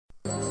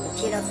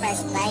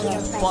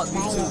Fuck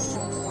V2.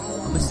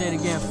 I'ma say it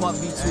again, fuck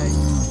V2.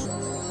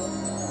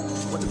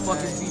 What the fuck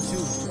is V2?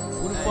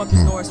 Who the fuck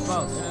is Norris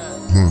Spouse?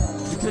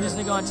 You put this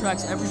nigga on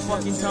tracks every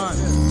fucking time.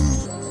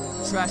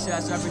 Trash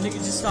ass rapper. Nigga,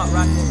 just stop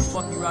rapping. What the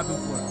fuck you rapping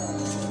for?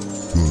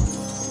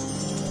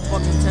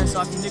 Fucking 10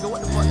 socky nigga,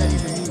 what the fuck that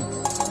even mean?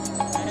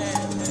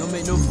 Don't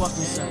make no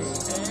fucking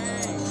sense.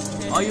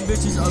 All your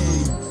bitches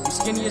ugly. You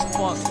skinny as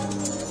fuck.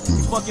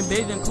 You fucking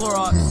bathe in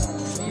Clorox.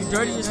 You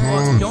dirty as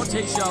fuck. You don't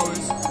take showers.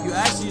 You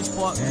ashy as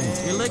fuck.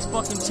 Your legs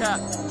fucking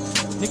chapped.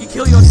 Nigga,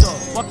 kill yourself.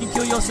 Fucking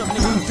kill yourself,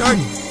 nigga. You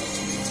dirty.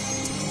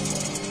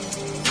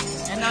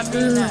 And I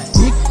mean that.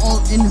 Dick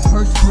all in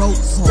her throat.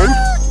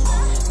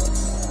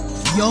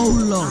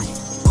 YOLO.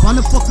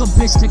 Wanna fuck a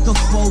bitch, take a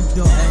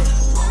photo.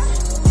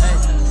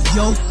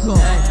 Yoko.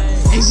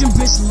 Asian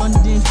bitch,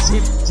 London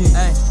tipped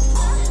it.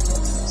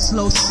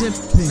 Slow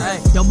sipping.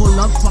 Double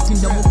up, fucking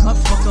double cup.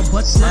 Fuck a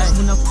butt slaps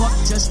when I fuck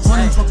just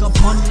fun. Fuck a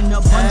pun in a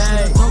bunch in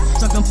the throat.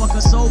 Suckin' fuck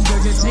a soul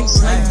girl, just take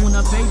slave when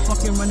I fade.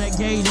 Fucking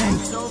renegade,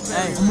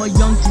 I'm a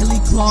young Kelly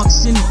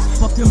Clarkson.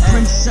 Fucking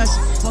princess.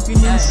 Fucking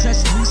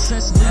incest,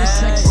 recess, with a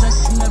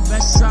success in the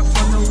best strap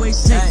from the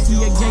waist. Take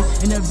me a gay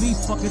in a V,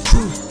 fuck a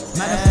two.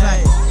 Matter of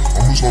fact,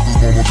 I'm just happy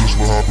mama just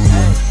for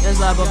happening. There's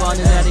lab up on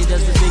the daddy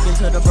just for speaking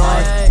to the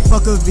broad.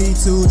 Fuck a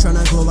V2,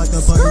 tryna glow like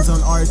the buttons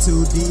on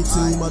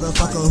R2-D2.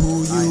 Motherfucker,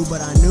 who you?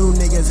 But I knew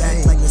niggas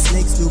act like the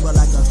snakes do. But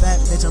like a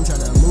fat bitch, I'm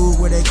tryna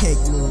move with a cake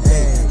move.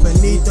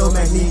 Benito,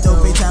 Magneto,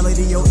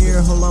 fatality, your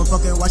ear hole. I'm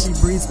fucking while she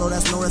breathes, go.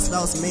 That's Norris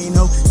Spouse, mean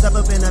ho. Step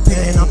up in the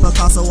pit and I'm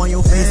Picasso on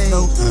your face,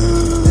 though.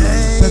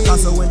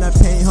 Picasso in the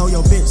paint, ho.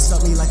 Your bitch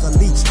suck me like a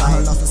leech. I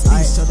heard lost a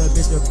speech, tell the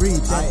bitch to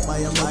breathe. Death by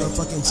a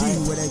motherfucking G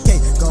with a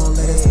K. Gon'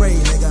 let it spray,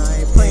 nigga.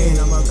 I ain't playing,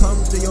 I'ma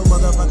come to your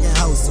motherfucking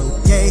house,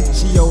 okay?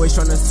 She always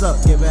tryna suck,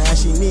 give her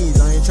as she needs.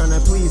 I ain't tryna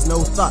please,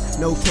 no thought,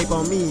 no cape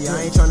on me.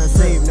 I ain't tryna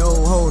save, no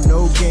hoe,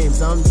 no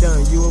games. I'm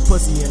done, you a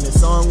pussy, and the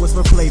song was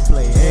for play.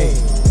 Hey,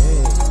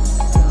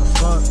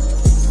 fuck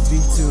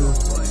V2.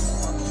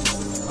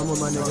 I'm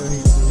with my nigga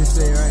V2. Just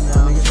say it right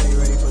now, niggas ain't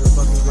ready for the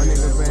fucking my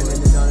nigga Brandon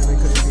and Donovan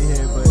couldn't be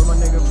here, but with my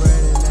nigga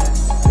Brandon that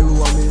they would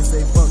want me to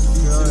say fuck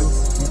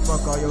V2. You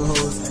fuck all your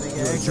hoes,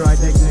 you a dry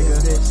dick nigga,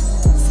 bitch.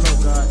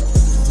 Smoke God.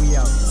 We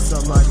out,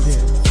 suck my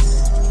dick.